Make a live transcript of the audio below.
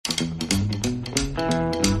Thanks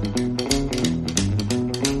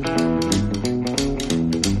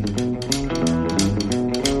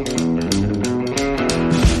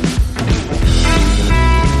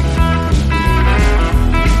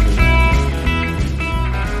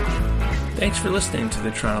for listening to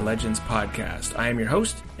the Toronto Legends podcast. I am your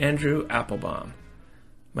host, Andrew Applebaum.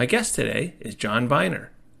 My guest today is John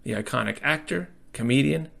Byner, the iconic actor,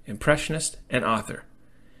 comedian, impressionist, and author.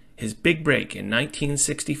 His big break in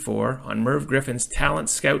 1964 on Merv Griffin's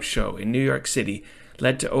Talent Scout show in New York City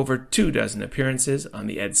led to over 24 appearances on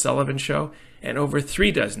The Ed Sullivan Show and over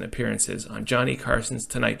 36 appearances on Johnny Carson's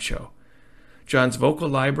Tonight Show. John's vocal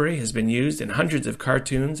library has been used in hundreds of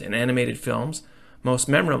cartoons and animated films, most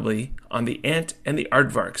memorably on the Ant and the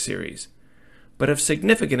Aardvark series. But of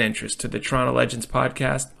significant interest to the Toronto Legends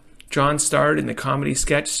podcast, John starred in the comedy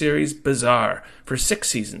sketch series Bizarre for 6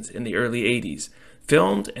 seasons in the early 80s,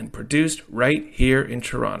 filmed and produced right here in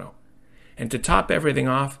Toronto. And to top everything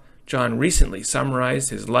off, John recently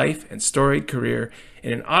summarized his life and storied career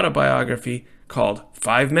in an autobiography called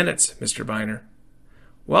 5 Minutes, Mr. Byner.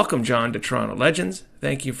 Welcome, John, to Toronto Legends.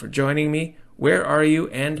 Thank you for joining me. Where are you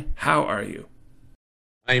and how are you?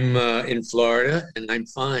 I'm in Florida, and I'm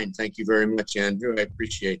fine. Thank you very much, Andrew. I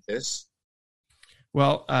appreciate this.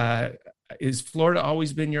 Well, is Florida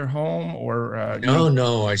always been your home, or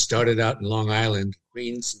No. I started out in Long Island,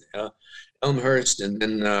 Queens, Elmhurst, and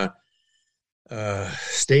then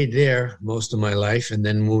stayed there most of my life, and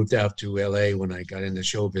then moved out to LA when I got into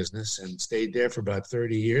show business, and stayed there for about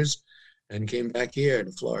 30 years, and came back here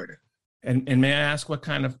to Florida. And may I ask what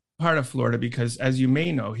kind of part of Florida? Because as you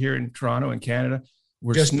may know, here in Toronto and Canada,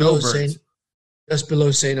 we're just snowbirds. Below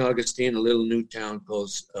St. Augustine, a little new town called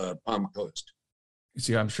Palm Coast.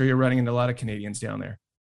 See, I'm sure you're running into a lot of Canadians down there.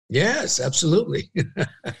 Yes, absolutely.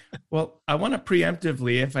 Well, I want to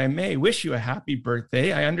preemptively, if I may, wish you a happy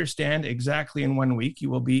birthday. I understand exactly in 1 week you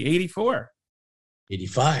will be 84.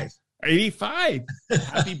 85. 85.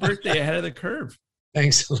 Happy birthday ahead of the curve.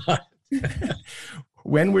 Thanks a lot.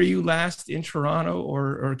 When were you last in Toronto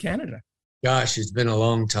or Canada? Gosh, it's been a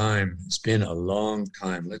long time.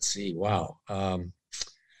 Let's see. Wow. I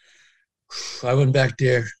went back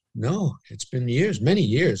there. No, it's been years, many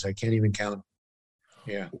years. I can't even count.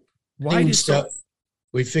 Yeah. Why did you stop?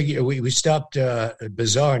 We stopped at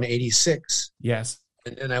Bizarre in '86. Yes.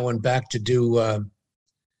 And then I went back to do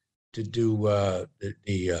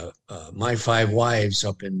My Five Wives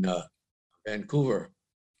up in Vancouver.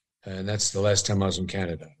 And that's the last time I was in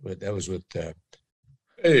Canada. But that was with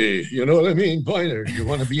hey, you know what I mean, Byner? You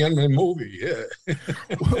want to be in the movie? Yeah.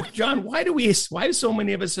 Well, John, why do so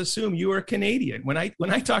many of us assume you are Canadian? When I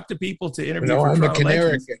talk to people to interview, no, I'm a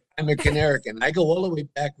Canarican. I go all the way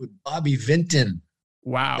back with Bobby Vinton.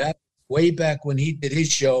 Wow. Way back when he did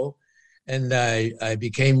his show, and I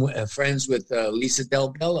became friends with Lisa Del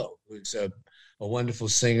Bello, who's a wonderful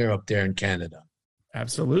singer up there in Canada.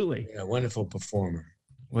 Absolutely. Yeah, a wonderful performer.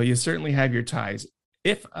 Well, you certainly have your ties.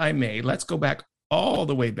 If I may, let's go back all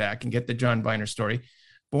the way back and get the John Byner story.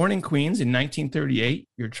 Born in Queens in 1938,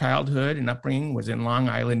 your childhood and upbringing was in Long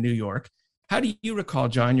Island, New York. How do you recall,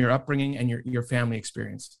 John, your upbringing and your family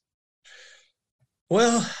experience?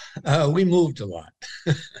 Well, we moved a lot.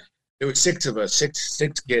 There were 6 of us, six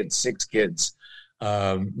kids.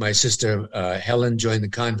 My sister, Helen, joined the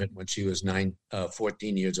convent when she was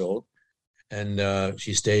 14 years old. And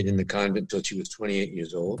she stayed in the convent until she was 28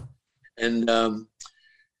 years old. And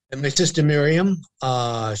my sister Miriam,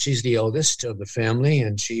 she's the eldest of the family,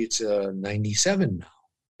 and she's 97 now.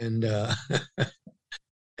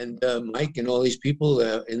 And Mike and all these people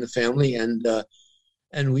in the family,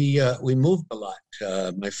 and we moved a lot.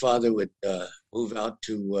 My father would move out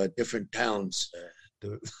to different towns.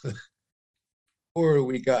 The poorer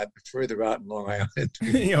we got, the further out in Long Island.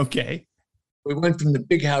 Okay. We went from the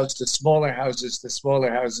big house to smaller houses, to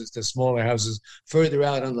smaller houses, to smaller houses, further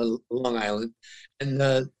out on the Long Island. And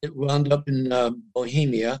it wound up in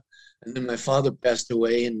Bohemia. And then my father passed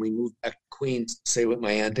away, and we moved back to Queens to stay with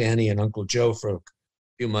my Aunt Annie and Uncle Joe for a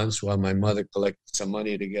few months while my mother collected some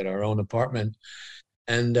money to get our own apartment.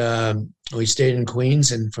 And we stayed in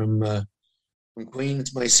Queens. And from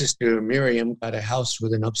Queens, my sister Miriam got a house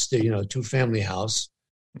with an upstairs, 2-family house.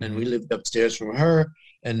 And we lived upstairs from her.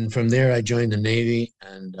 And from there, I joined the Navy,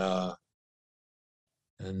 and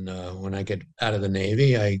when I get out of the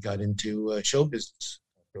Navy, I got into show business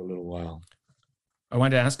for a little while. I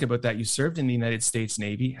wanted to ask about that. You served in the United States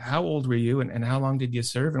Navy. How old were you, and how long did you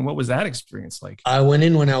serve, and what was that experience like? I went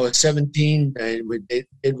in when I was 17. They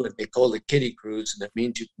did what they call the kiddie cruise, and that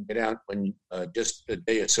means you can get out when just a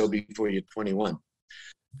day or so before you're 21.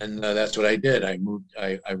 And that's what I did. I moved.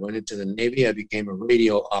 I went into the Navy. I became a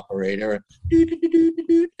radio operator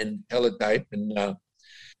and teletype, and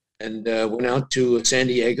went out to San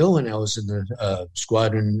Diego. And I was in the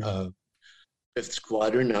squadron, fifth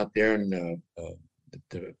squadron out there in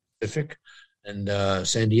the Pacific. And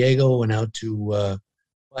San Diego, went out to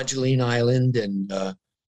Kwajalein Island, and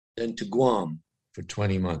then to Guam for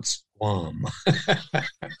 20 months. Guam.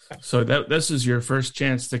 So this is your first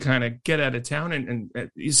chance to kind of get out of town and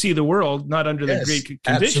you see the world, not under the great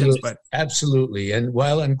conditions, absolutely, but absolutely. And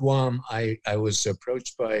while in Guam, I was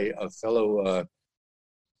approached by a fellow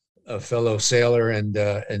sailor, and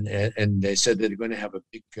they said they're going to have a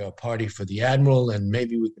big party for the admiral, and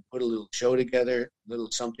maybe we could put a little show together, a little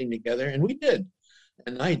something together, and we did,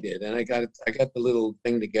 and I did, and I got the little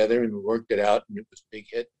thing together, and we worked it out, and it was a big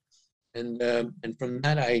hit, and from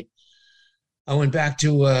that I went back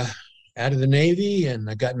to out of the Navy, and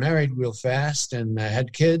I got married real fast, and I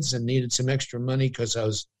had kids, and needed some extra money because I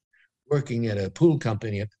was working at a pool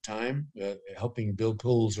company at the time, helping build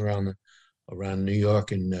pools around New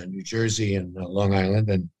York and New Jersey and Long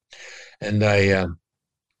Island, and I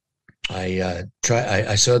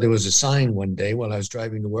saw there was a sign one day while I was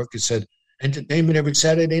driving to work. It said entertainment every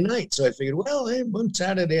Saturday night. So I figured, well, hey, one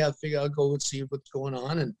Saturday I figure I'll go and see what's going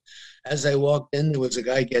on. And as I walked in, there was a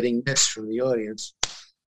guy getting this from the audience.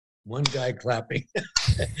 One guy clapping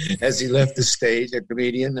as he left the stage, a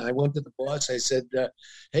comedian. I went to the boss. I said,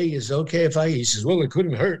 hey, is it okay if He says, well, it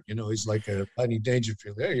couldn't hurt. He's like a Rodney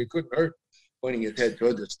Dangerfield. Hey, it couldn't hurt, pointing his head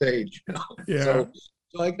toward the stage. Yeah.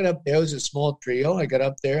 So I got up there. It was a small trio. I got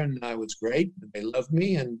up there, and I was great. They loved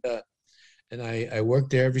me, and I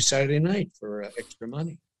worked there every Saturday night for extra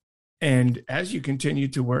money. And as you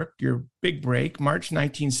continued to work, your big break, March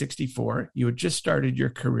 1964, you had just started your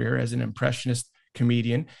career as an impressionist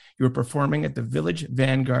comedian. You were performing at the Village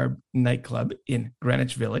Vanguard nightclub in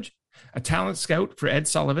Greenwich Village. A talent scout for Ed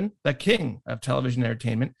Sullivan, the king of television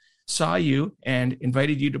entertainment, saw you and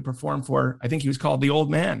invited you to perform for, I think he was called The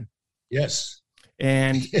Old Man. Yes.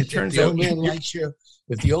 And it turns out if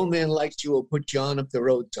the old man likes you, we'll put you on up the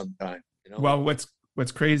road sometime. Well,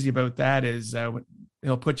 what's crazy about that is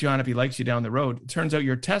he'll put you on if he likes you down the road. It turns out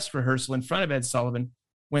your test rehearsal in front of Ed Sullivan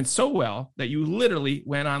went so well that you literally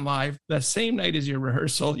went on live the same night as your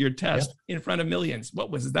rehearsal, your test, in front of millions. What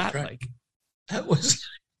was that like? I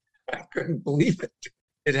couldn't believe it.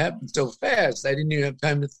 It happened so fast. I didn't even have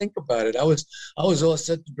time to think about it. I was all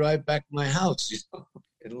set to drive back to my house,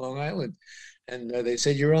 in Long Island. And they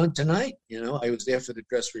said, you're on tonight. I was there for the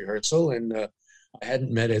dress rehearsal, and I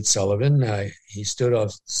hadn't met Ed Sullivan. He stood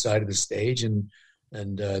off the side of the stage, and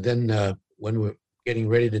then when we were getting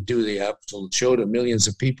ready to do the actual show to millions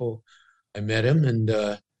of people, I met him,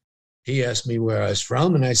 and he asked me where I was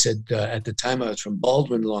from, and I said at the time I was from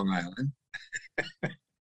Baldwin, Long Island.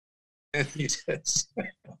 And he says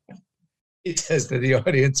to the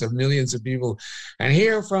audience of millions of people, and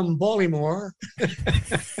here from Baltimore,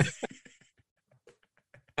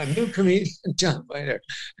 a new comedian, John Byner.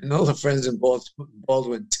 And all the friends in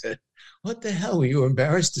Baldwin said, what the hell, were you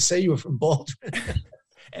embarrassed to say you were from Baldwin?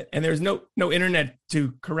 And there's no internet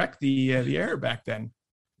to correct the error back then.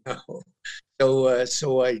 No.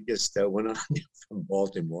 So I just went on from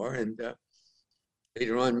Baltimore, and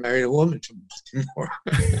later on married a woman from Baltimore.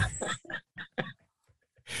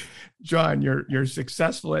 John, your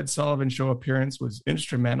successful Ed Sullivan Show appearance was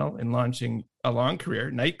instrumental in launching a long career,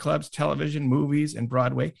 nightclubs, television, movies, and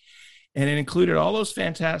Broadway. And it included all those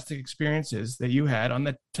fantastic experiences that you had on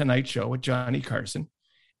The Tonight Show with Johnny Carson.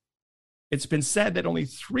 It's been said that only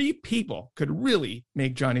 3 people could really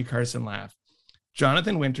make Johnny Carson laugh: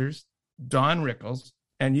 Jonathan Winters, Don Rickles,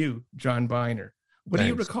 and you, John Byner. What do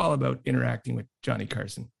you recall about interacting with Johnny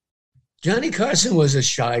Carson? Johnny Carson was a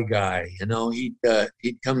shy guy.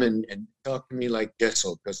 He'd come in and talk to me like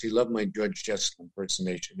Jessel, because he loved my George Jessel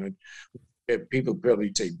impersonation. People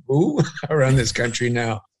probably say boo around this country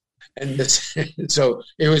now. And so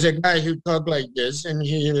it was a guy who talked like this, and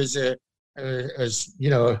he was a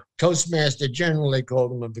Toastmaster General, they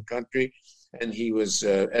called him, of the country, and he was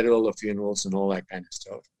at all the funerals and all that kind of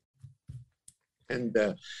stuff. And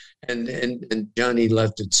Johnny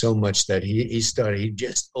loved it so much that he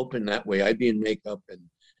just opened that way. I'd be in makeup, and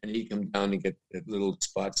he'd come down and get the little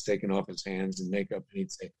spots taken off his hands and makeup, and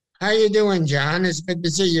he'd say, how you doing, John? It's good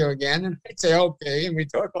to see you again. And I'd say, okay, and we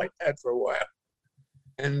talked like that for a while.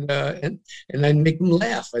 And I'd make him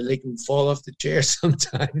laugh. I'd make him fall off the chair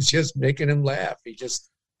sometimes, just making him laugh. He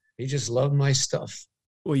just loved my stuff.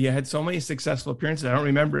 Well, you had so many successful appearances. I don't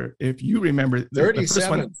remember if you remember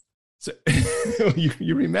 37. So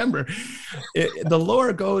you remember, the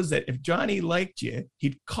lore goes that if Johnny liked you,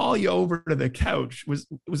 he'd call you over to the couch. Was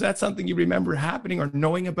that something you remember happening or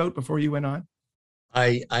knowing about before you went on?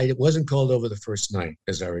 I wasn't called over the first night,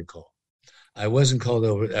 as I recall. I wasn't called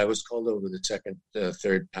over. I was called over the second,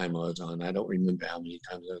 third time I was on. I don't remember how many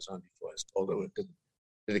times I was on before I was called over to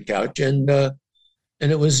the couch, and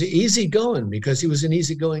it was easy going because he was an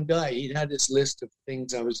easygoing guy. He had this list of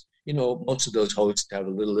things I was, most of those hosts have a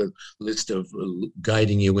little list of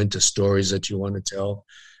guiding you into stories that you want to tell,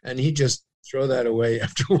 and he just throw that away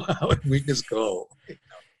after a while, and we just go.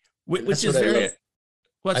 Which is very,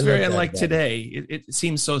 well, it's very unlike today. It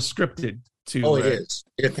seems so scripted. It is.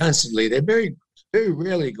 Yeah, constantly. They very, very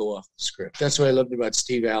rarely go off the script. That's what I loved about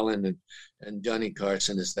Steve Allen and Johnny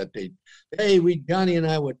Carson is that Johnny and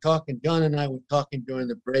I were talking. John and I were talking during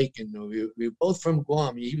the break, and we were both from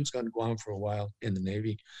Guam. He was going to Guam for a while in the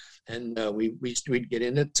Navy, and we'd get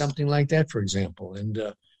into something like that, for example, and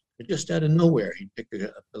just out of nowhere, he'd pick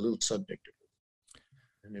a little subject.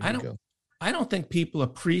 And I don't think people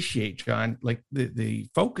appreciate, John, like the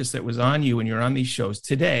focus that was on you when you're on these shows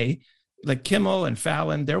today. Like Kimmel and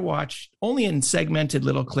Fallon, they're watched only in segmented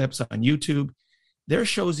little clips on YouTube. Their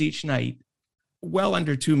shows each night, well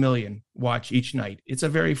under 2 million watch each night. It's a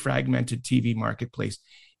very fragmented TV marketplace.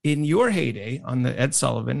 In your heyday on the Ed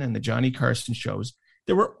Sullivan and the Johnny Carson shows,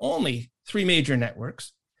 there were only 3 major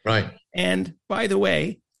networks. Right. And by the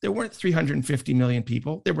way, there weren't 350 million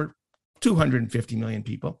people. There were 250 million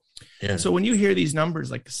people. Yeah. So when you hear these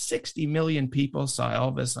numbers, like 60 million people saw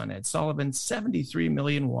Elvis on Ed Sullivan, 73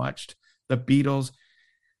 million watched the Beatles.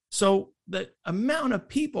 So the amount of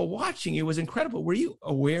people watching you was incredible. Were you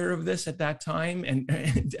aware of this at that time?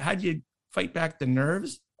 And how did you fight back the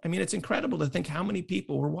nerves? I mean, it's incredible to think how many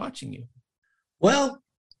people were watching you. Well,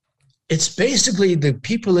 it's basically the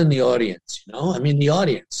people in the audience, I mean, the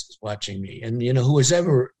audience is watching me. And, who was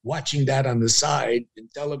ever watching that on the side in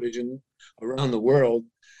television around the world,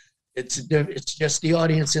 it's just the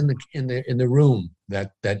audience in the room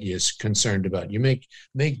that is concerned about. You make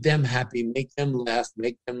them happy, make them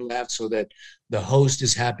laugh so that the host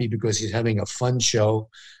is happy because he's having a fun show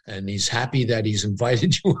and he's happy that he's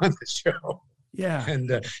invited you on the show. Yeah,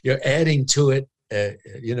 and you're adding to it,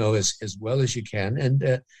 as well as you can,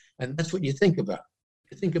 and that's what you think about.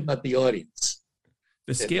 You think about the audience.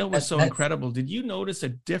 The scale was so incredible. Did you notice a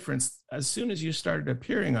difference as soon as you started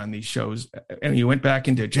appearing on these shows and you went back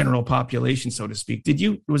into general population, so to speak?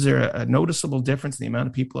 Was there a noticeable difference in the amount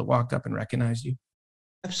of people that walked up and recognized you?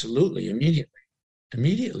 Absolutely.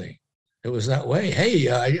 Immediately. It was that way.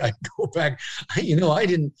 Hey, I go back, I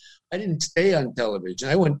didn't stay on television.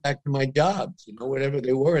 I went back to my jobs, whatever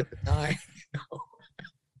they were at the time,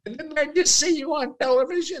 And then I just see you on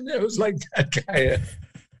television. It was like that guy.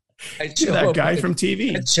 That guy from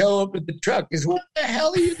TV. I'd show up at the truck. Is what the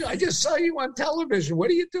hell are you doing? I just saw you on television. What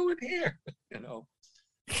are you doing here?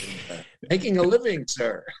 Making a living,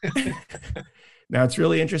 sir. Now, it's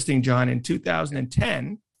really interesting, John. In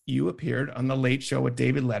 2010, you appeared on The Late Show with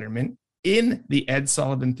David Letterman in the Ed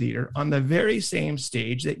Sullivan Theater on the very same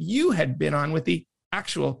stage that you had been on with the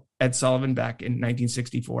actual Ed Sullivan back in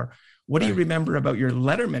 1964. What do you remember about your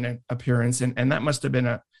Letterman appearance? And that must have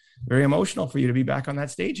been very emotional for you to be back on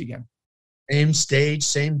that stage again. Same stage,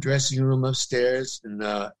 same dressing room upstairs, and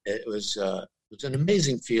it was an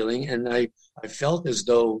amazing feeling. And I felt as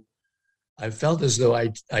though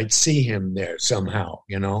I'd see him there somehow,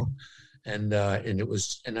 and it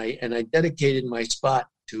was, and I dedicated my spot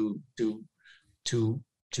to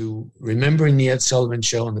remembering the Ed Sullivan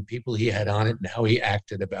Show and the people he had on it and how he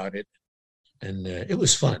acted about it, and it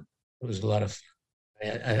was fun. It was a lot of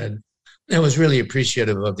fun. I was really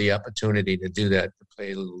appreciative of the opportunity to do that, to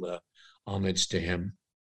pay a little homage to him.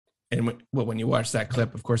 And when you watch that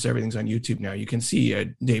clip, of course, everything's on YouTube now. You can see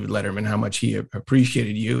David Letterman, how much he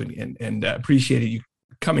appreciated you and appreciated you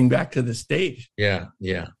coming back to the stage. Yeah,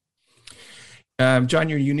 yeah. John,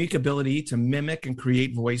 your unique ability to mimic and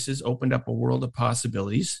create voices opened up a world of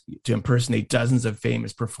possibilities to impersonate dozens of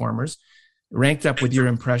famous performers, ranked up with your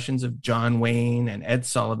impressions of John Wayne and Ed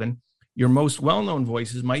Sullivan. Your most well-known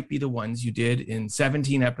voices might be the ones you did in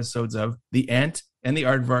 17 episodes of The Ant and the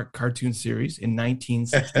Aardvark cartoon series in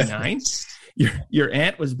 1969. Your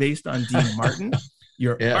Ant was based on Dean Martin.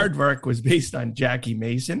 Your Aardvark was based on Jackie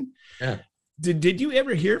Mason. Yeah. Did you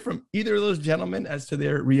ever hear from either of those gentlemen as to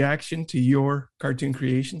their reaction to your cartoon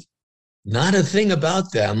creations? Not a thing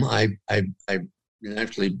about them. I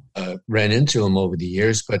actually ran into them over the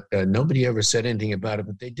years, but nobody ever said anything about it.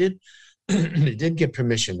 But they did. They did get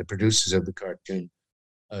permission. The producers of the cartoon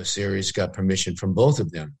series got permission from both of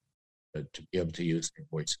them to be able to use their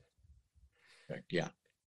voice. Yeah.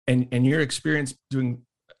 And your experience doing,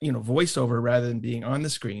 voiceover rather than being on the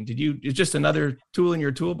screen, it's just another tool in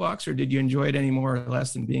your toolbox, or did you enjoy it any more or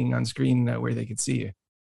less than being on screen where they could see you?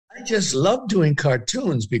 I just love doing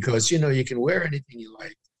cartoons because, you can wear anything you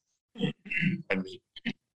like. Pardon me.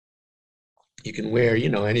 You can wear,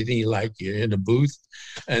 anything you like. You're in a booth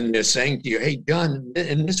and they're saying to you, hey, John,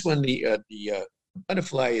 in this one, the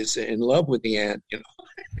butterfly is in love with the ant,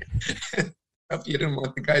 You didn't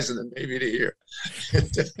want the guys in the Navy to hear.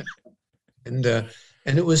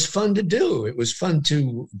 And it was fun to do. It was fun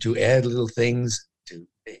to add little things to,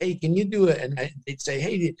 hey, can you do it? And they'd say,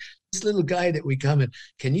 hey, this little guy that we come in,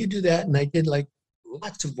 can you do that? And I did like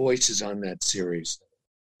lots of voices on that series.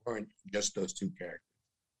 Weren't just those two characters.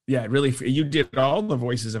 Yeah, really, you did all the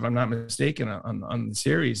voices, if I'm not mistaken, on the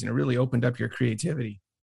series, and it really opened up your creativity.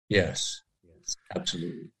 Yes,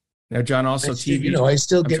 absolutely. Now, John, also TV. I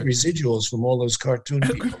still get residuals from all those cartoon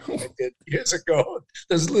people I did years ago.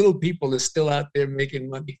 Those little people are still out there making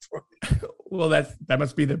money for me. Well, that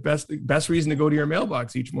must be the best reason to go to your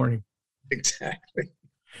mailbox each morning. Exactly.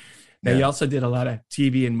 Now, you also did a lot of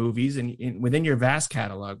TV and movies, and within your vast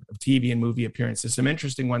catalog of TV and movie appearances, some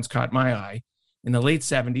interesting ones caught my eye. In the late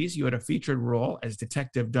 70s, you had a featured role as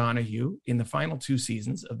Detective Donahue in the final 2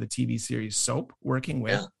 seasons of the TV series Soap, working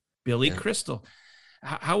with Billy Crystal.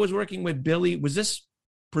 How was working with Billy? Was this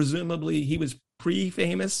presumably he was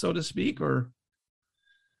pre-famous, so to speak, or?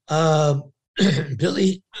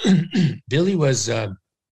 Billy was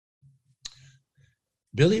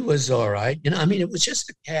all right. It was just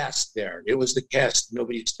the cast there. It was the cast.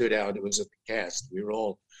 Nobody stood out. It was the cast. We were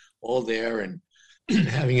all there and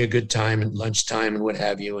having a good time at lunchtime and what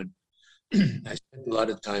have you. And I spent a lot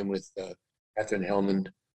of time with Catherine Hellman,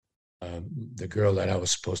 the girl that I was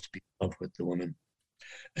supposed to be in love with, the woman.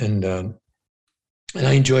 And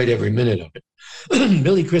I enjoyed every minute of it.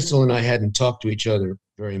 Billy Crystal and I hadn't talked to each other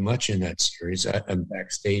very much in that series. I'm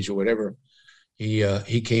backstage or whatever.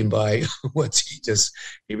 He came by once.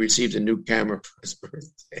 He received a new camera for his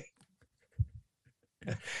birthday,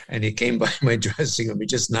 and he came by my dressing room. He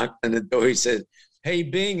just knocked on the door. He said, "Hey,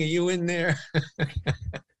 Bing, are you in there?"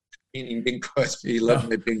 Meaning Bing Crosby. He loved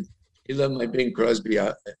my Bing. He loved my Bing Crosby.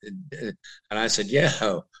 And I said, "Yeah,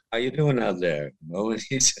 how you doing out there?" And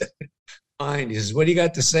he said, "Fine." He says, "What do you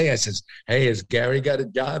got to say?" I says, "Hey, has Gary got a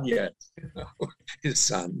job yet?" His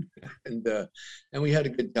son. And we had a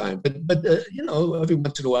good time. But every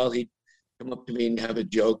once in a while he'd come up to me and have a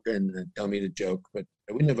joke and tell me the joke. But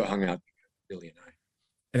we never hung out together, Billy and I.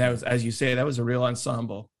 And that was, as you say, that was a real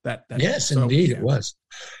ensemble. Yes, indeed, it was.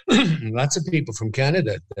 Lots of people from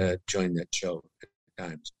Canada joined that show at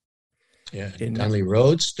times. Yeah, Donnelly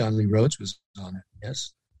Rhodes was on it.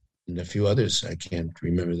 Yes, and a few others. I can't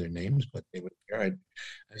remember their names, but they were there.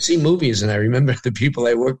 I see movies, and I remember the people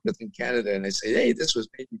I worked with in Canada, and I say, "Hey, this was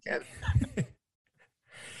made in Canada."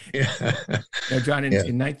 Yeah. Now, John,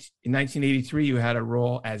 in 1983, you had a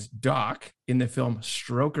role as Doc in the film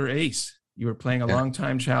Stroker Ace. You were playing a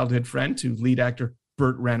longtime childhood friend to lead actor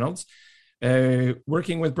Burt Reynolds.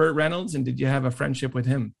 Working with Burt Reynolds, and did you have a friendship with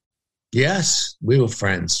him? Yes, we were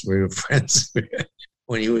friends.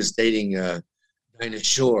 When he was dating Dinah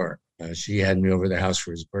Shore. She had me over the house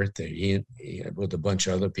for his birthday. He with a bunch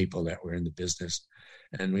of other people that were in the business,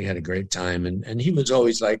 and we had a great time. And he was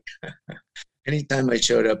always like, anytime I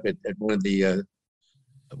showed up at one of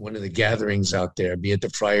the gatherings out there, be it the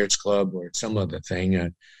Friars Club or some other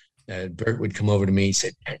thing, Bert would come over to me and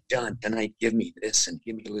say, "John, tonight give me this and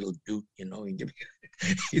give me a little Duke, and give me."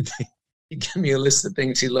 He'd give me a list of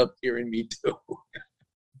things he loved hearing me do,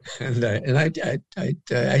 and I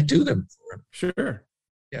do them for him. Sure.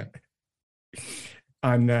 Yeah.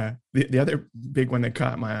 On the other big one that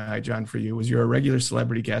caught my eye, John, for you was you're a regular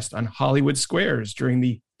celebrity guest on Hollywood Squares during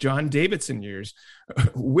the John Davidson years.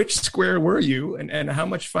 Which square were you, and how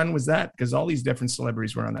much fun was that? Because all these different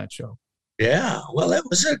celebrities were on that show. Yeah, well, it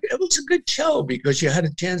was a good show because you had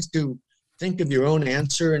a chance to think of your own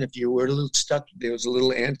answer, and if you were a little stuck, there was a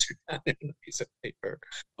little answer on a piece of paper,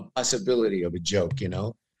 a possibility of a joke,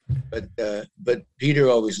 But Peter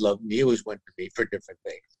always loved me. He always went to me for different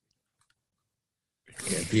things.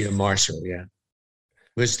 Yeah, Peter Marshall. Yeah,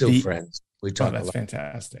 we're still friends. We talk. That's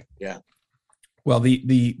fantastic. Yeah. Well,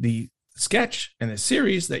 the sketch and the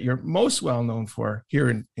series that you're most well known for here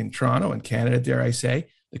in Toronto and Canada, dare I say,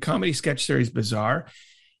 the comedy sketch series Bizarre,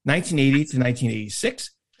 1980 to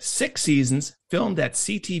 1986, 6 seasons, filmed at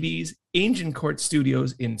CTV's Agincourt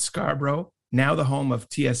Studios in Scarborough, now the home of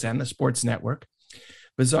TSN, the sports network.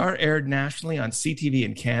 Bizarre aired nationally on CTV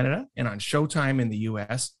in Canada and on Showtime in the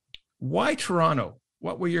US. Why Toronto?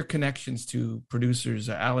 What were your connections to producers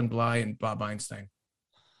Alan Bly and Bob Einstein?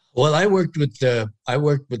 Well, I worked with them.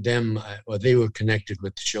 Well, they were connected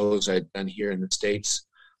with the shows I'd done here in the States.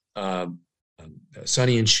 Um,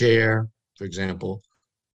 Sonny and Cher, for example,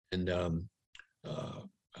 and uh,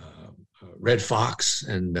 Red Fox,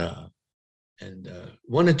 and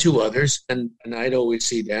one or two others, and I'd always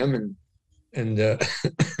see them, and and then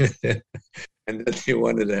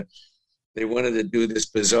they wanted to do this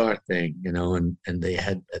bizarre thing, and they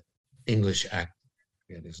had that English actor, I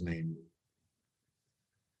forget his name.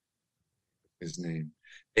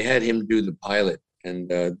 They had him do the pilot, and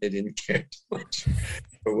they didn't care too much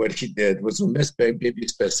for what he did. It was maybe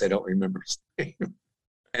it's best I don't remember his name.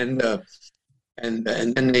 And and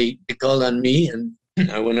then they called on me, and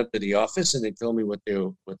I went up to the office, and they told me what they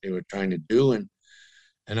were trying to do, and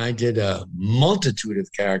I did a multitude of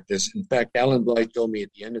characters. In fact, Alan Blythe told me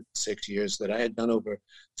at the end of the 6 years that I had done over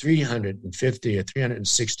 350 or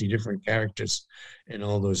 360 different characters in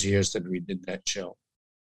all those years that we did that show.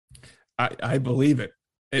 I believe it.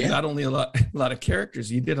 And Yeah. not only a lot of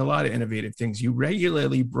characters, you did a lot of innovative things. You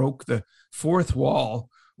regularly broke the fourth wall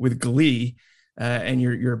with glee, and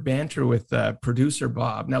your banter with producer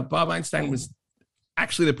Bob. Now, Bob Einstein was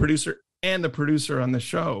actually the producer on the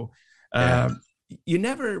show. Yeah. You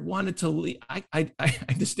never wanted to leave. I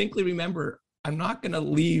distinctly remember, I'm not going to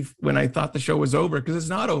leave when I thought the show was over, because it's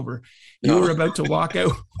not over. You were about to walk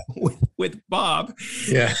out with Bob.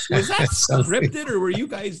 Yeah. Was that scripted, or were you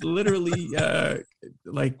guys literally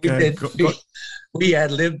we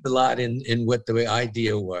had lived a lot in what the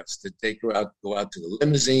idea was, that they go out to the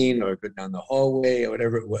limousine or go down the hallway or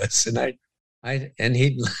whatever it was, and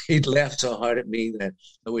he'd laugh so hard at me that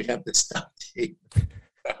we'd have to stop.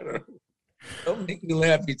 Don't make me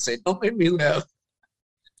laugh. He'd say, "Don't make me laugh."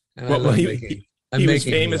 Well, he was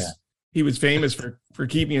famous. He was famous for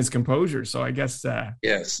keeping his composure. So I guess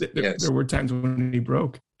yes, there were times when he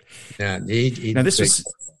broke. Yeah, now this was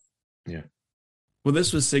yeah. Well,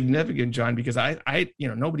 this was significant, John, because I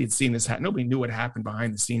nobody had seen this. Nobody knew what happened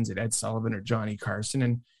behind the scenes at Ed Sullivan or Johnny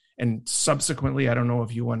Carson, and subsequently, I don't know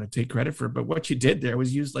if you want to take credit for it, but what you did there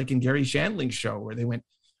was used like in Gary Shandling's show, where they went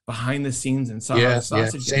behind the scenes and saw the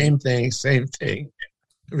sausage. Same thing.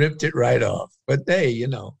 Ripped it right off. But hey,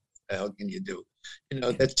 what the hell can you do?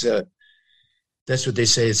 That's what they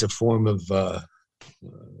say. It's a form of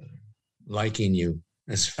liking you.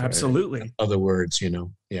 Absolutely. In other words,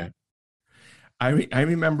 yeah. I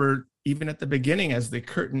remember even at the beginning, as the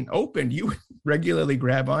curtain opened, you would regularly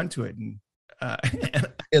grab onto it, and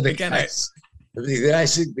the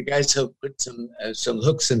guys have put some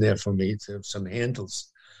hooks in there for me, some handles.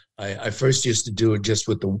 I first used to do it just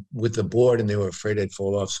with the board, and they were afraid I'd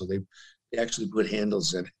fall off, so they actually put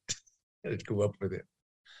handles in it. I'd go up with it.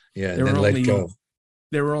 Yeah, and then let go.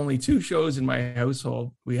 There were only two shows in my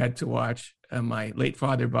household we had to watch. My late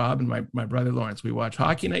father, Bob, and my brother, Lawrence. We watched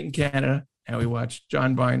Hockey Night in Canada, and we watched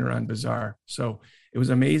John Byner on Bizarre. So it was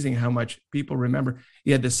amazing how much people remember.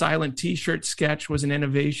 You had the silent T-shirt sketch was an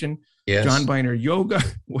innovation. Yes. John Byner yoga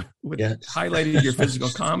highlighted your physical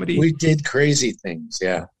comedy. We did crazy things.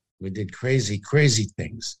 Yeah, we did crazy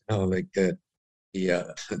things. Like the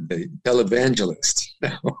televangelist.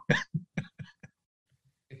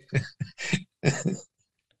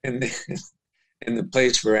 And the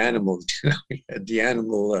place for animals, we had the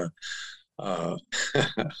animal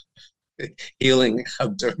healing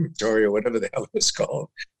observatory or whatever the hell it was called,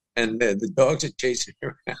 and the dogs are chasing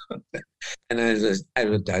around, and I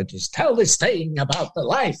would just tell this thing about the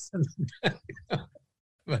life, and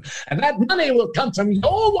that money will come from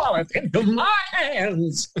your wallet into my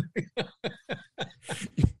hands.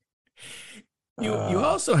 You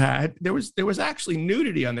also had there was actually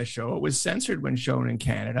nudity on the show. It was censored when shown in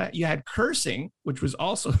Canada. You had cursing, which was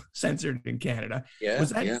also censored in Canada. Yeah, was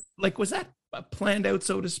that planned out,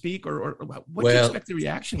 so to speak, or what do you expect the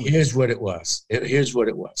reaction? Here's what it was. It was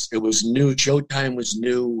new. Showtime was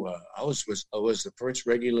new. I was the first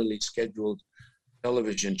regularly scheduled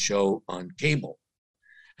television show on cable,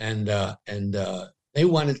 and they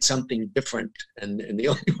wanted something different, and the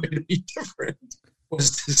only way to be different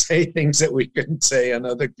was to say things that we couldn't say on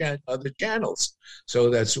other channels. So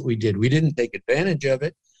that's what we did. We didn't take advantage of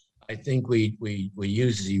it. I think we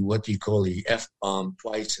used the F-bomb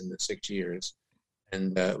twice in the 6 years,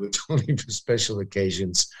 and it was only for special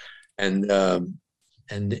occasions, and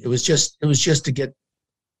it was just to get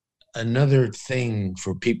another thing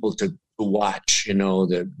for people to watch,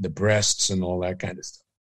 the breasts and all that kind of stuff,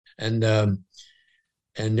 and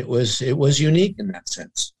it was unique in that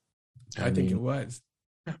sense. I think it was.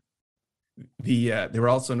 There were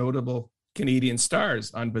also notable Canadian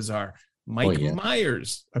stars on Bizarre. Mike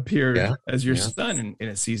Myers appeared as your son in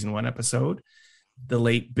a season 1 episode. The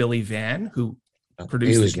late Billy Van, who He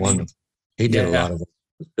produced was the Canadian. wonderful. He did a Yeah. lot of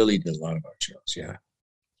it. Billy did a lot of our shows. Yeah.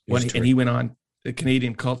 And he went on the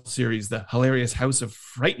Canadian cult series, the hilarious House of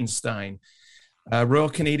Frightenstein, Royal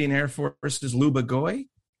Canadian Air Force's Luba Goy.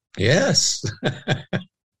 Yes.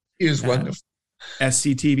 He was wonderful.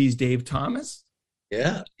 SCTV's Dave Thomas.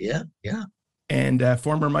 Yeah. And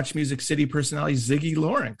former Much Music City personality Ziggy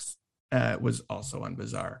Lawrence was also on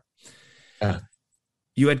Bizarre.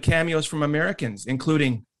 You had cameos from Americans,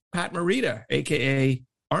 including Pat Morita, a.k.a.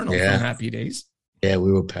 Arnold from Happy Days. Yeah,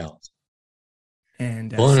 we were pals.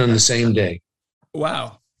 And born on the same day.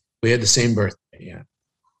 Wow. We had the same birthday, yeah.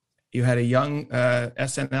 You had a young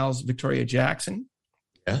SNL's Victoria Jackson.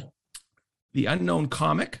 Yeah. The unknown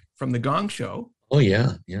comic from The Gong Show. Oh,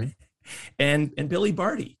 yeah. And Billy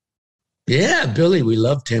Barty. Yeah, Billy, we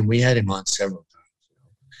loved him. We had him on several times.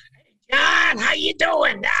 Hey, John, how you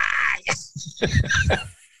doing?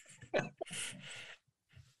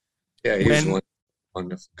 Yeah, he's one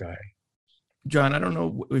wonderful guy. John, I don't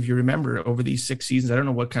know if you remember over these 6 seasons, I don't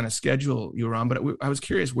know what kind of schedule you were on, but I was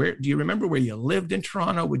curious, do you remember where you lived in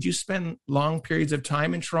Toronto? Would you spend long periods of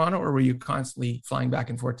time in Toronto, or were you constantly flying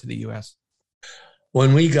back and forth to the U.S.?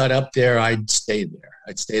 When we got up there, I'd stay there.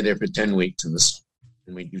 I'd stay there for 10 weeks in the summer,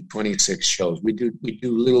 and we do 26 shows. We do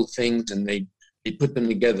little things, and they put them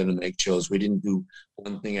together to make shows. We didn't do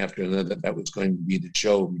one thing after another. That was going to be the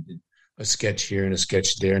show. We did a sketch here and a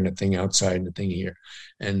sketch there and a thing outside and a thing here.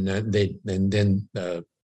 And then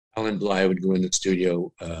Alan Bly would go in the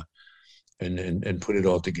studio and put it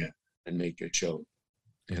all together and make a show.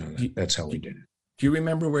 You know, that's how we did it. Do you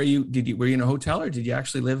remember were you in a hotel, or did you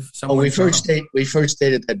actually live somewhere? Oh, we first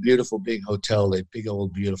stayed at that beautiful big hotel, that big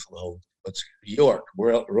old beautiful old York,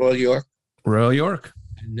 Royal York. Royal York.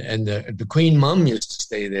 And the Queen Mum used to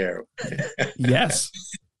stay there. Yes.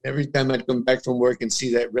 Every time I'd come back from work and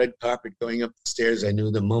see that red carpet going up the stairs, I knew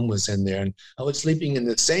the mum was in there. And I was sleeping in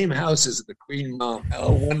the same house as the Queen Mum.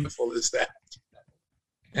 How wonderful is that?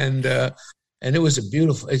 And it was a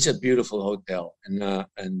beautiful hotel,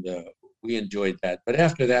 and we enjoyed that. But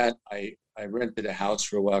after that, I rented a house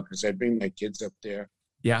for a while because I bring my kids up there.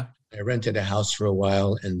 Yeah, I rented a house for a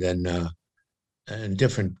while, and then and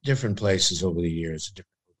different places over the years.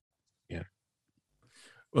 Yeah.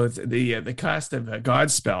 Well, it's the cast of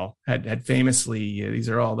Godspell had famously, these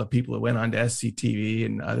are all the people who went on to SCTV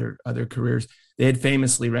and other careers. They had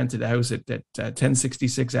famously rented a house at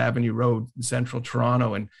 1066 Avenue Road in central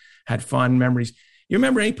Toronto and had fond memories. You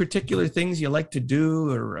remember any particular things you like to do,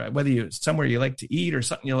 or whether somewhere you like to eat or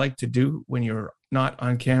something you like to do when you're not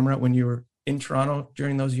on camera, when you were in Toronto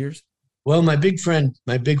during those years? Well, my big friend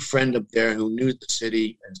up there who knew the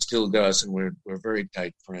city and still does, and we're very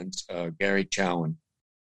tight friends, Gary Chowan,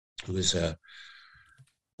 who is an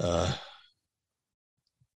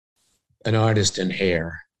artist in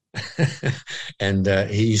hair, and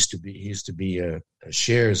he used to be a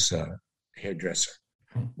Cher's hairdresser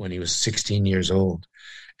when he was 16 years old,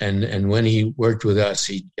 and when he worked with us,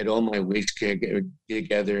 he'd get all my wigs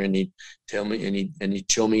together, and he'd tell me, and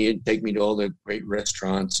he'd show me, he'd take me to all the great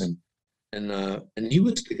restaurants, and he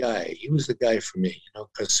was the guy. He was the guy for me, you know,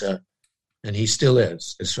 because and he still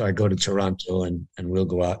is. So I go to Toronto, and we'll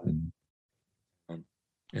go out,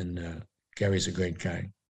 and Gary's a great guy.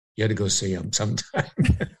 You had to go see him sometime.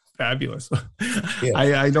 Fabulous. Yeah.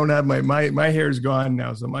 I don't have my hair's gone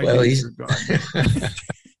now, so my days are gone.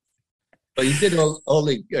 But he did all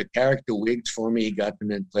the character wigs for me. He got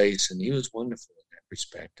them in place, and he was wonderful in that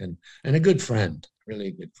respect, and a good friend, really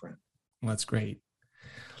a good friend. Well, that's great.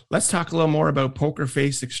 Let's talk a little more about poker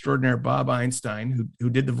face extraordinaire Bob Einstein, who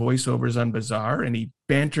did the voiceovers on Bizarre, and he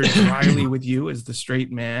bantered dryly with you as the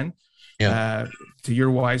straight man. Yeah. To your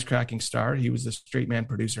wisecracking star. He was the straight man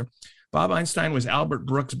producer. Bob Einstein was Albert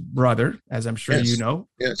Brooks' brother, as I'm sure you know.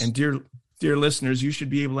 Yes. And dear listeners, you should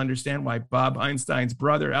be able to understand why Bob Einstein's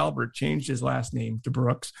brother, Albert, changed his last name to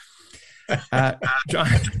Brooks.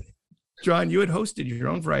 John, you had hosted your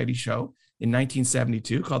own variety show in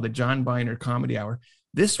 1972 called the John Byner Comedy Hour.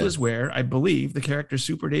 This was where, I believe, the character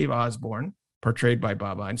Super Dave Osborne, portrayed by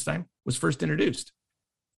Bob Einstein, was first introduced.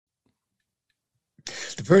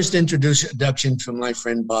 The first introduction from my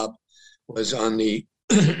friend Bob was on the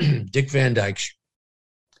Dick Van Dyke Show.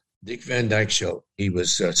 Dick Van Dyke Show. He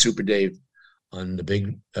was Super Dave on the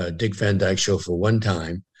big Dick Van Dyke Show for one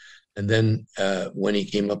time. And then when he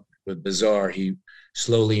came up with Bizarre, he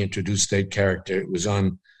slowly introduced that character. It was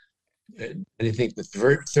on, and I think the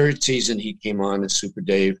third season he came on as Super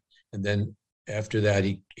Dave. And then after that,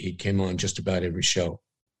 he came on just about every show.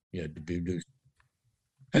 Yeah,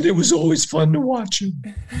 and it was always fun to watch him.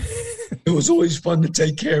 It was always fun to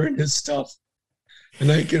take care of his stuff.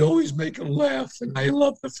 And I could always make him laugh. And I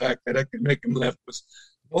love the fact that I could make him laugh because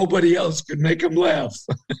nobody else could make him laugh.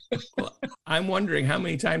 Well, I'm wondering how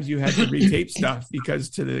many times you had to retape stuff because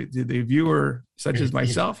to the viewer, such as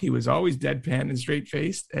myself, he was always deadpan and straight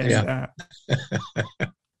faced. And Yeah.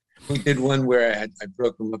 We did one where I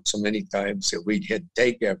broke him up so many times that we had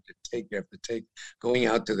take after take after take going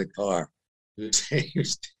out to the car.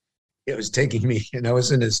 It was taking me, and I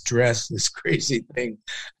was in this dress, this crazy thing,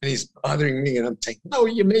 and he's bothering me, and I'm saying, "No,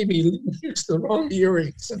 you made me use the wrong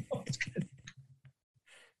earrings."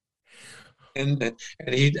 And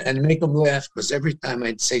make him laugh because every time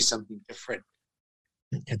I'd say something different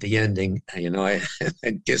at the ending,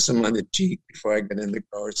 I'd kiss him on the cheek before I got in the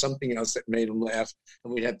car, or something else that made him laugh,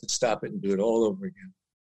 and we'd have to stop it and do it all over again.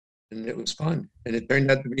 And it was fun, and it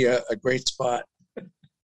turned out to be a great spot.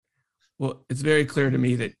 well, it's very clear to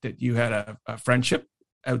me that you had a friendship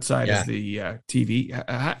outside Yeah. of the TV.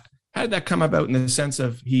 How did that come about in the sense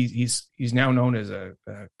of he's now known as a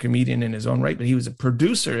comedian in his own right, but he was a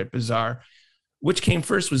producer at Bizarre. Which came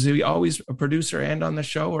first? Was he always a producer and on the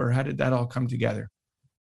show, or how did that all come together?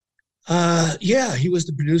 Yeah, he was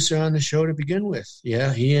the producer on the show to begin with.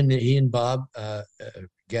 Yeah, he and Bob,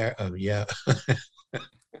 yeah,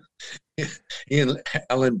 he and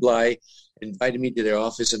Ellen Bly invited me to their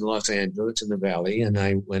office in Los Angeles in the Valley, and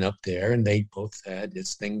I went up there, and they both had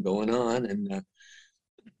this thing going on, and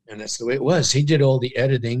that's the way it was. He did all the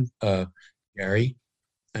editing, Gary.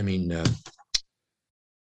 I mean,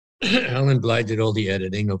 Ellen Bly did all the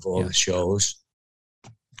editing of all the shows.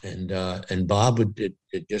 And Bob it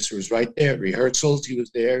just was right there. Rehearsals, he was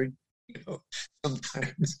there.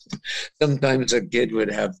 Sometimes a kid would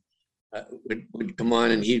have would come on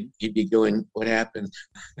and he'd be going, "What happened?"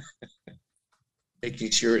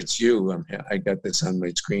 Making sure it's you. I got this on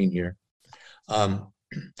my screen here.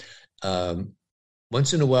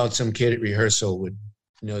 Once in a while, some kid at rehearsal would,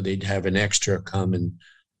 they'd have an extra come and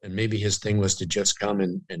maybe his thing was to just come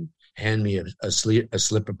and hand me a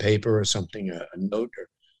slip of paper or something, a note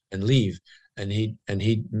and leave, and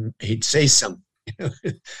he'd say something.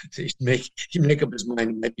 He'd make up his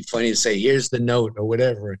mind. It might be funny to say, "Here's the note" or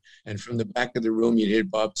whatever, and from the back of the room you'd hear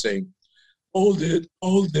Bob saying, hold it,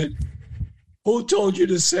 who told you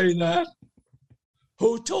to say that?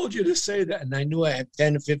 Who told you to say that?" And I knew I had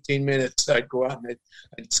 10 to 15 minutes. So I'd go out and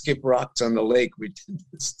I'd skip rocks on the lake. We did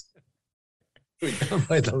this down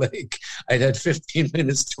by the lake. I'd had 15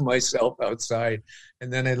 minutes to myself outside,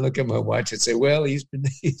 and then I'd look at my watch and say, "Well, he's been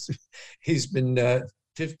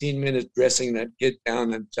 15 minutes dressing that kid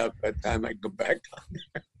down, and by the time I go back on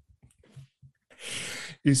there."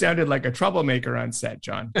 You sounded like a troublemaker on set,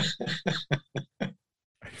 John.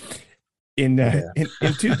 In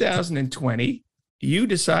 2020, you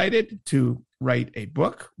decided to write a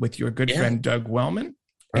book with your good friend Doug Wellman,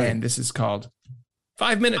 and this is called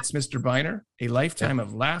 5 Minutes, Mr. Byner, A Lifetime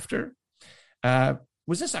of Laughter.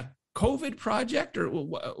 Was this a COVID project, or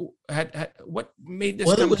what made this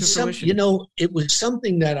come to fruition? It was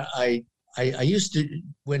something that I used to,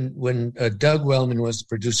 when Doug Wellman was the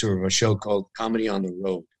producer of a show called Comedy on the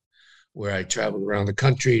Road, where I traveled around the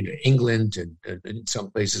country to England and some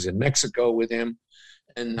places in Mexico with him.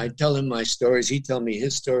 And I tell him my stories. He'd tell me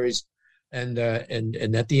his stories. And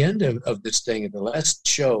at the end of this thing, at the last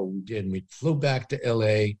show we did, we flew back to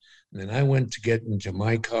LA, and then I went to get into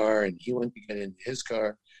my car, and he went to get into his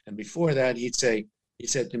car. And before that, he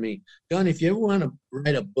said to me, "Don, if you ever want to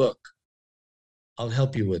write a book, I'll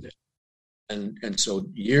help you with it." And so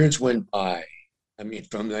years went by. I mean,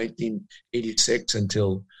 from 1986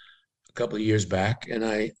 until a couple of years back. And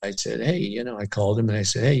I said, "Hey," I called him and I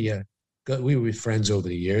said, "Hey, we were friends over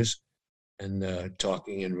the years, and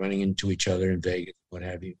talking and running into each other in Vegas, what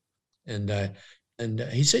have you." And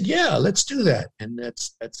he said, "Yeah, let's do that." And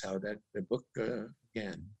that's how the book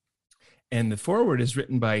began. And the foreword is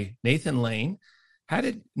written by Nathan Lane. How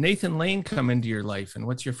did Nathan Lane come into your life, and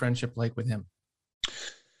what's your friendship like with him?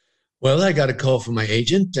 Well, I got a call from my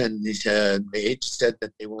agent, and the agent said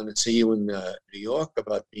that they want to see you in New York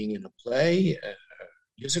about being in a play,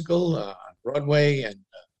 musical on Broadway,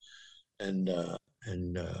 and I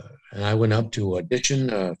went up to audition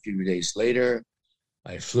a few days later.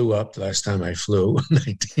 I flew up. Last time I flew,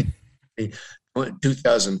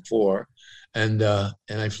 2004, and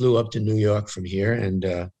I flew up to New York from here, and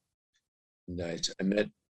I met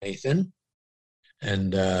Nathan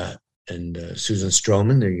and Susan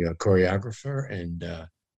Stroman, the choreographer, and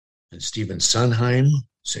Stephen Sondheim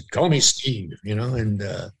said, "Call me Steve,"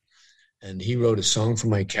 and he wrote a song for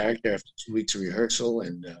my character after 2 weeks of rehearsal,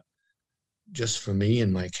 and just for me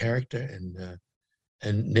and my character, and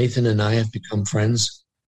Nathan and I have become friends,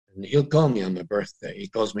 And he'll call me on my birthday. He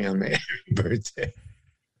calls me on my birthday.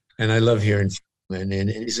 And I love hearing from him. And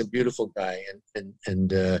he's a beautiful guy.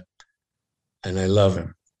 And I love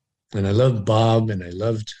him. And I loved Bob, and I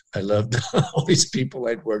loved all these people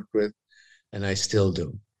I'd worked with, and I still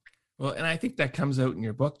do. Well, and I think that comes out in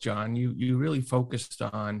your book, John. You really focused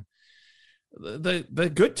on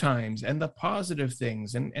the good times and the positive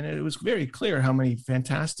things, and it was very clear how many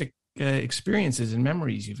fantastic experiences and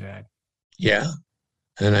memories you've had. Yeah,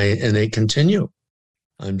 and they continue.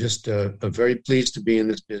 I'm just very pleased to be in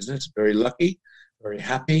this business. Very lucky, very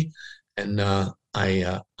happy, and I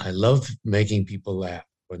love making people laugh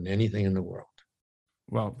more than anything in the world.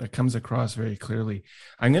 Well, that comes across very clearly.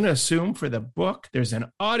 I'm going to assume for the book, there's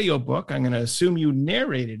an audio book. I'm going to assume you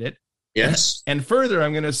narrated it. Yes. And further,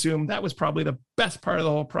 I'm going to assume that was probably the best part of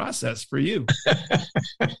the whole process for you.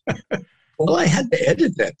 Well, I had to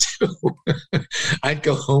edit that too. I'd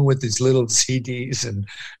go home with these little CDs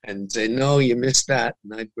and say, no, you missed that.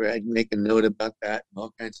 And I'd make a note about that and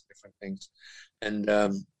all kinds of different things.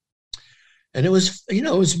 And it was, it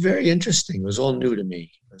was very interesting. It was all new to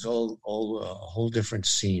me. It was all a whole different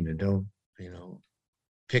scene, and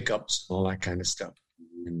pickups, all that kind of stuff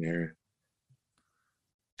in there.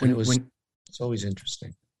 And it's always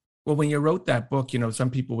interesting. Well, when you wrote that book, some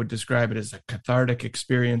people would describe it as a cathartic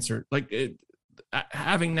experience, or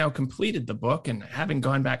having now completed the book and having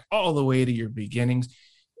gone back all the way to your beginnings.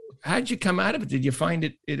 How'd you come out of it? Did you find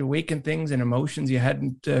it awakened things and emotions you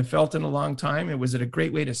hadn't felt in a long time? And was it a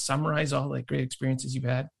great way to summarize all the great experiences you've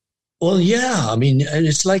had? Well, yeah. I mean, and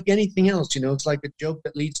it's like anything else, it's like a joke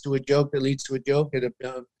that leads to a joke that leads to a joke, and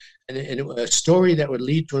a story that would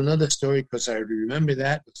lead to another story, because I remember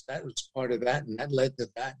that was part of that, and that led to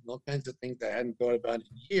that, and all kinds of things I hadn't thought about in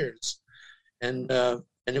years. And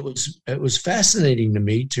it was fascinating to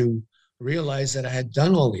me to realize that I had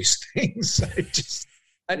done all these things.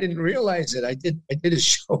 I didn't realize it. I did a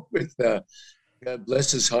show with God bless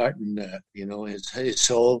his heart and his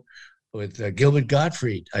soul, with Gilbert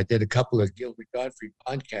Gottfried. I did a couple of Gilbert Gottfried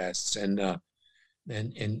podcasts, and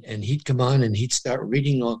he'd come on and he'd start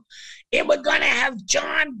reading all. And we're gonna have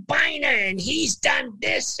John Byner, and he's done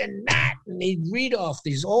this and that, and he'd read off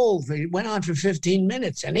these old. It went on for 15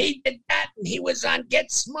 minutes, and he did that, and he was on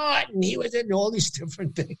Get Smart, and he was in all these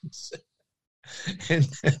different things.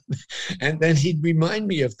 And then he'd remind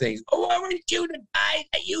me of things. Oh, aren't you the guy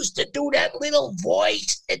that used to do that little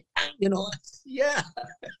voice? Yeah.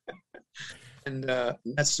 And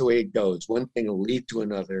that's the way it goes. One thing will lead to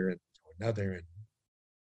another and to another.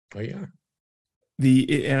 And yeah.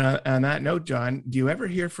 On that note, John, do you ever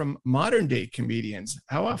hear from modern day comedians?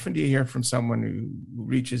 How often do you hear from someone who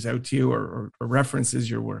reaches out to you or references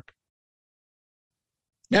your work?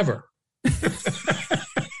 Never.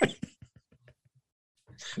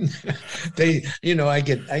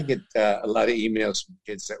 I get a lot of emails from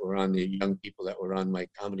kids that were on the young people that were on my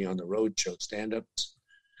Comedy on the Road show, stand-ups,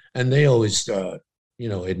 and they always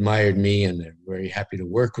admired me, and they're very happy to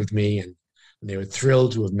work with me, and they were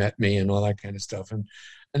thrilled to have met me and all that kind of stuff, and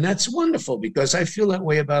that's wonderful, because I feel that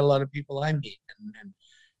way about a lot of people I meet,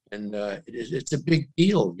 and it's a big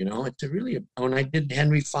deal, It's when I did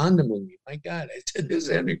Henry Fonda movie, my God, I did this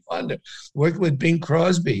Henry Fonda, working with Bing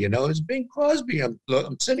Crosby, it's Bing Crosby. I'm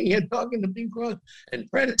sitting here talking to Bing Crosby and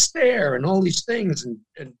Fred Astaire and all these things,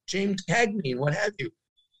 and James Cagney and what have you,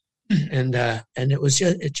 and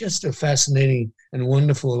it's just a fascinating and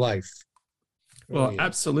wonderful life. Well,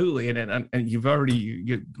 absolutely, and you've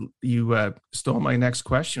already you stole my next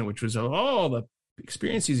question, which was all the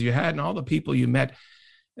experiences you had and all the people you met.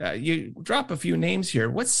 You drop a few names here.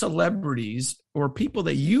 What celebrities or people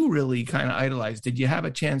that you really kind of idolized did you have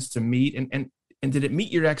a chance to meet, and did it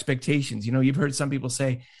meet your expectations? You've heard some people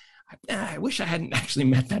say, I wish I hadn't actually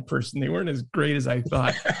met that person. They weren't as great as I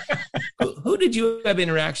thought. Who did you have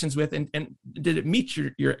interactions with, and did it meet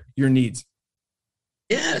your needs?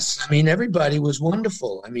 Yes. I mean, everybody was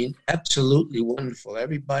wonderful. I mean, absolutely wonderful.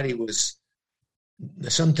 Everybody was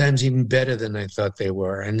sometimes even better than I thought they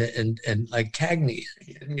were. And like Cagney,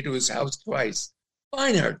 he had me to his house twice.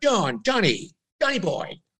 Byner, Johnny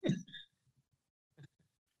boy.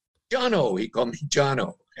 Jono, he called me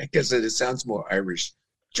Jono. I guess it sounds more Irish.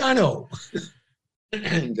 Jono.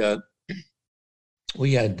 And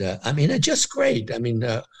we had, just great.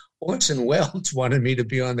 Orson Welles wanted me to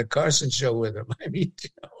be on the Carson show with him.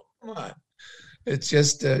 Come on. It's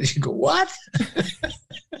just, you go, what?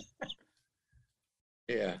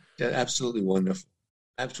 Yeah, absolutely wonderful.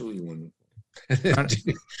 Absolutely wonderful.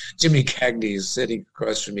 Jimmy Cagney is sitting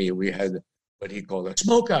across from me. We had what he called a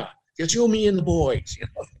smoker. Just you, me, and the boys.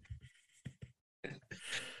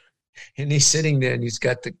 And he's sitting there and he's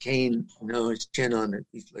got the cane, his chin on it.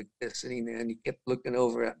 He's like this, sitting there, and he kept looking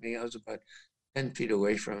over at me. I was about 10 feet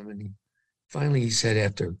away from him. And he said,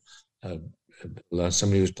 after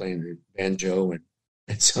somebody was playing the banjo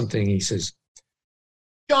and something, he says,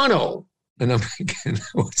 Jono. And I'm thinking,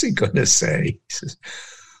 what's he going to say? He says,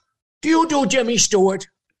 do you do Jimmy Stewart?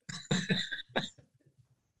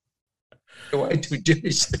 Do I do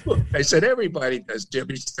Jimmy Stewart? I said, everybody does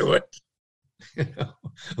Jimmy Stewart.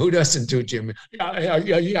 Who doesn't do Jimmy? Yeah,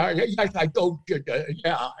 yes, I do.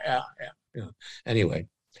 Yeah. Anyway,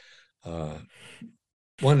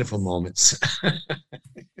 wonderful moments.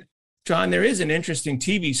 John, there is an interesting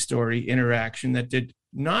TV story interaction that did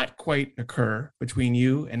not quite occur between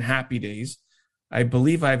you and Happy Days. I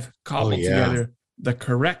believe I've cobbled together the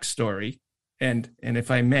correct story, and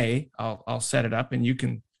if I may, I'll set it up, and you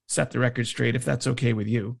can set the record straight if that's okay with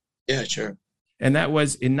you. Yeah, sure. And that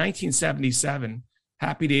was in 1977.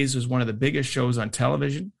 Happy Days was one of the biggest shows on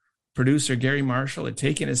television. Producer Gary Marshall had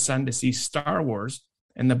taken his son to see Star Wars,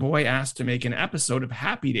 and the boy asked to make an episode of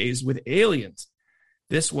Happy Days with aliens.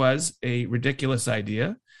 This was a ridiculous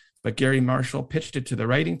idea, but Gary Marshall pitched it to the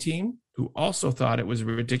writing team, who also thought it was a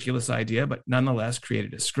ridiculous idea, but nonetheless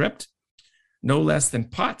created a script. No less than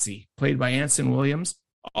Potsy, played by Anson Williams,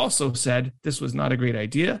 also said this was not a great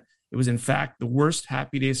idea. It was, in fact, the worst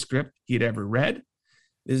Happy Days script he had ever read.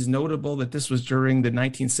 It is notable that this was during the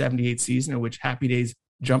 1978 season in which Happy Days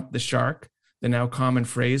jumped the shark, the now common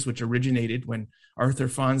phrase which originated when Arthur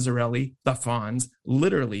Fonzarelli, the Fonz,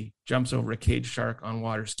 literally jumps over a caged shark on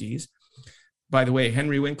water skis. By the way,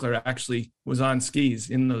 Henry Winkler actually was on skis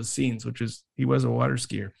in those scenes, he was a water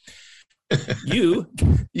skier.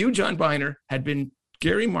 You, John Byner, had been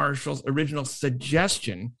Gary Marshall's original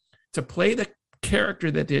suggestion to play the character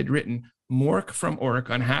that they had written, Mork from Ork,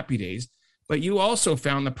 on Happy Days, but you also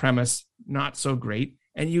found the premise not so great,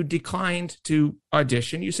 and you declined to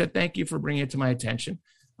audition. You said, thank you for bringing it to my attention.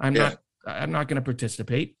 I'm not going to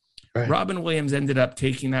participate. Right. Robin Williams ended up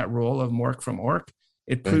taking that role of Mork from Ork.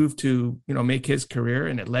 It proved to, make his career,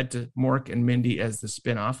 and it led to Mork and Mindy as the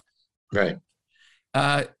spinoff. Right.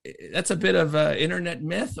 That's a bit of an internet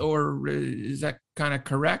myth, or is that kind of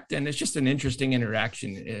correct? And it's just an interesting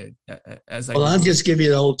interaction. I'll just give you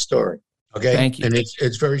the whole story. Okay. Thank you. And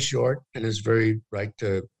it's very short, and it's very right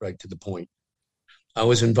to the point. I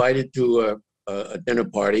was invited to a dinner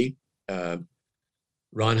party.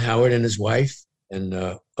 Ron Howard and his wife, and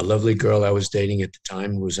a lovely girl I was dating at the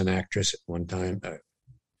time, who was an actress at one time,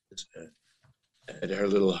 at her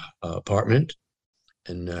little apartment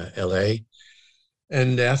in L.A.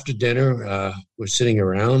 And after dinner, we're sitting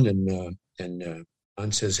around, and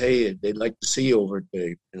Ron says, "Hey, they'd like to see you over at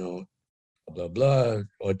the, blah, blah, blah,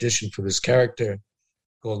 audition for this character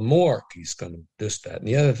called Mork. He's going to this, that, and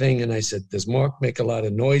the other thing." And I said, "Does Mork make a lot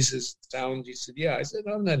of noises, sounds?" He said, "Yeah." I said,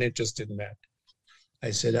 "I'm not interested in that." I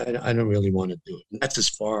said, I don't really want to do it. And that's as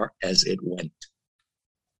far as it went.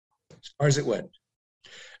 As far as it went.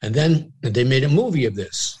 And then they made a movie of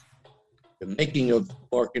this, the making of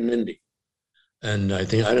Mork and Mindy. And I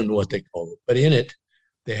don't know what they called it, but in it,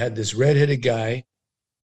 they had this redheaded guy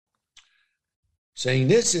saying,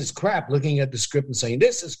 "This is crap," looking at the script and saying,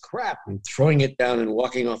 "This is crap," and throwing it down and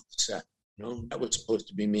walking off the set. That was supposed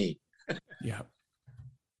to be me. Yeah.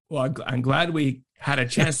 Well, I'm glad we had a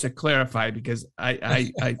chance to clarify, because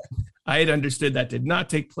I had understood that did not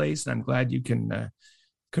take place, and I'm glad you can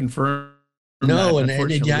confirm. No, and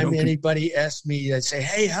anytime anybody asked me, I'd say,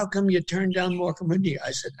 "Hey, how come you turned down Mork and Mindy?"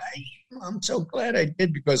 I said, I'm so glad I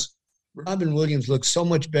did, because Robin Williams looked so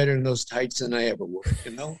much better in those tights than I ever would,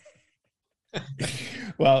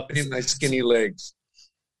 Well, in my skinny legs.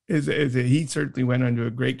 He certainly went on to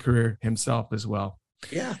a great career himself as well.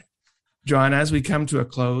 Yeah. John, as we come to a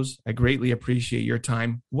close, I greatly appreciate your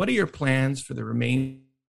time. What are your plans for the remainder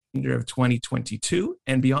of 2022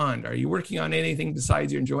 and beyond? Are you working on anything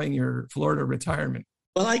besides you're enjoying your Florida retirement?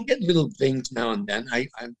 Well, I get little things now and then.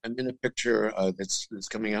 I'm in a picture that's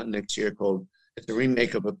coming out next year called, it's a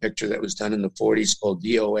remake of a picture that was done in the 40s called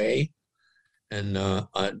DOA. And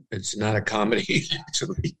it's not a comedy. It's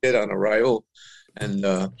actually did on Arrival. And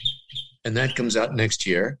that comes out next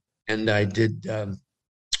year. And I did a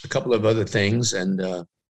couple of other things. And then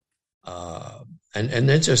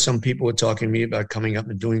there's some people were talking to me about coming up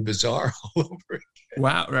and doing Bizarre all over again.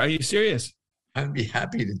 Wow. Are you serious? I'd be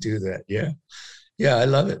happy to do that. Yeah. Yeah, I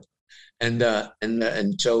love it. And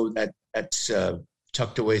so that's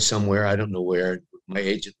tucked away somewhere. I don't know where. My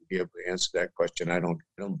agent will be able to answer that question. I don't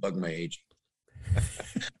bug my agent.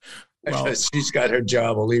 Well, she's got her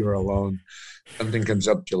job. I'll leave her alone. Something comes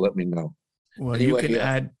up, she'll let me know. Well, anyway, you can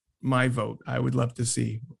add my vote. I would love to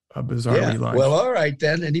see a bizarre relaunch. Well, all right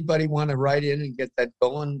then. Anybody want to write in and get that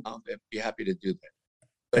going? I'll be happy to do that.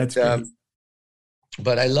 That's great.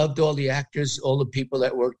 But I loved all the actors, all the people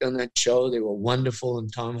that worked on that show. They were wonderful, and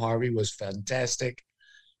Tom Harvey was fantastic.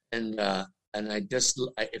 And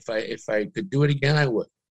if I could do it again, I would.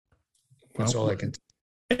 That's all I can.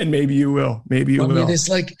 And maybe you will. Maybe you will. I mean, it's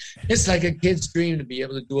like a kid's dream to be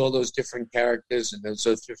able to do all those different characters and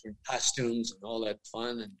those different costumes and all that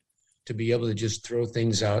fun, and to be able to just throw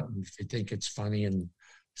things out and if you think it's funny and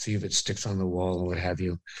see if it sticks on the wall or what have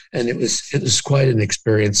you. And it was quite an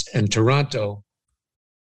experience. And Toronto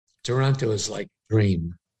is like a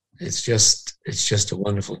dream. It's just a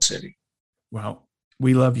wonderful city. Well,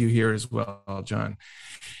 we love you here as well, John.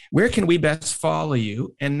 Where can we best follow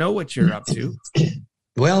you and know what you're up to?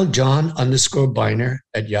 Well, John_Byner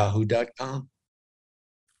at yahoo.com.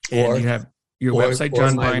 And you have your website,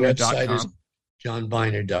 johnbyner.com. My website is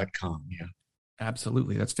johnbyner.com, yeah.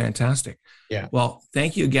 Absolutely. That's fantastic. Yeah. Well,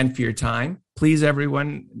 thank you again for your time. Please,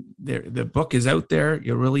 everyone, the book is out there.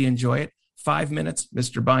 You'll really enjoy it. 5 minutes,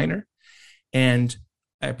 Mr. Byner. And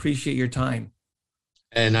I appreciate your time.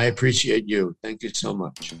 And I appreciate you. Thank you so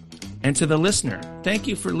much. And to the listener, thank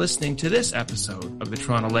you for listening to this episode of the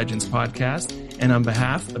Toronto Legends podcast. And on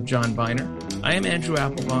behalf of John Byner, I am Andrew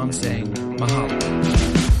Applebaum saying mahalo.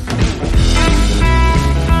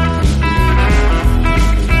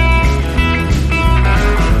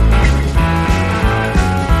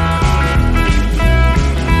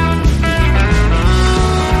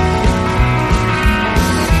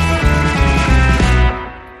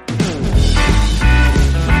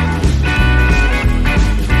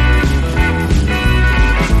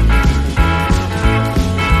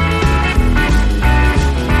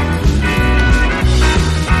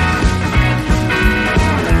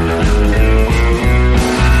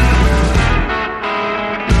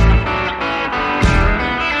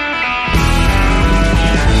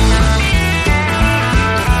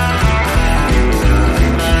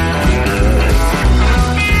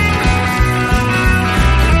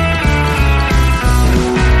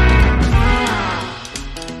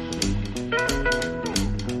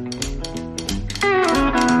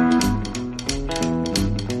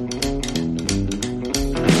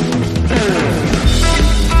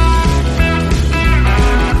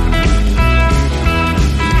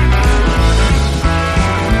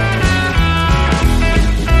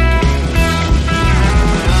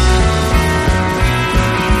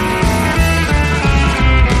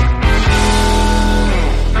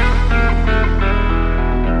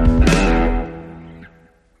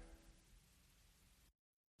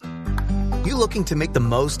 Looking to make the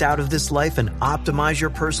most out of this life and optimize your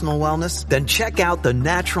personal wellness? Then check out the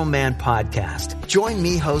Natural Man Podcast. Join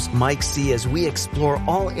me, host Mike C., as we explore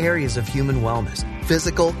all areas of human wellness,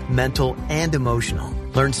 physical, mental, and emotional.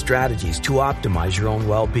 Learn strategies to optimize your own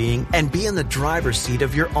well-being and be in the driver's seat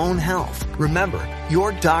of your own health. Remember,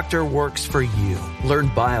 your doctor works for you. Learn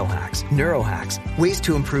biohacks, neurohacks, ways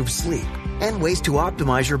to improve sleep, and ways to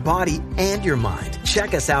optimize your body and your mind.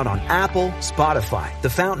 Check us out on Apple, Spotify, the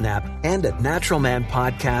Fountain app, and at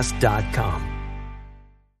naturalmanpodcast.com.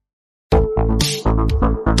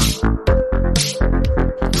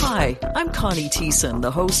 Hi, I'm Connie Thiessen,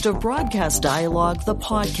 the host of Broadcast Dialogue, the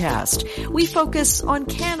podcast. We focus on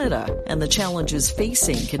Canada and the challenges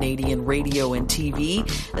facing Canadian radio and TV,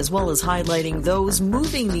 as well as highlighting those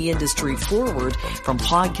moving the industry forward from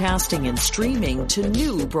podcasting and streaming to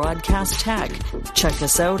new broadcast tech. Check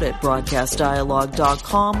us out at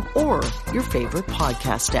broadcastdialogue.com or your favorite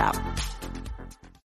podcast app.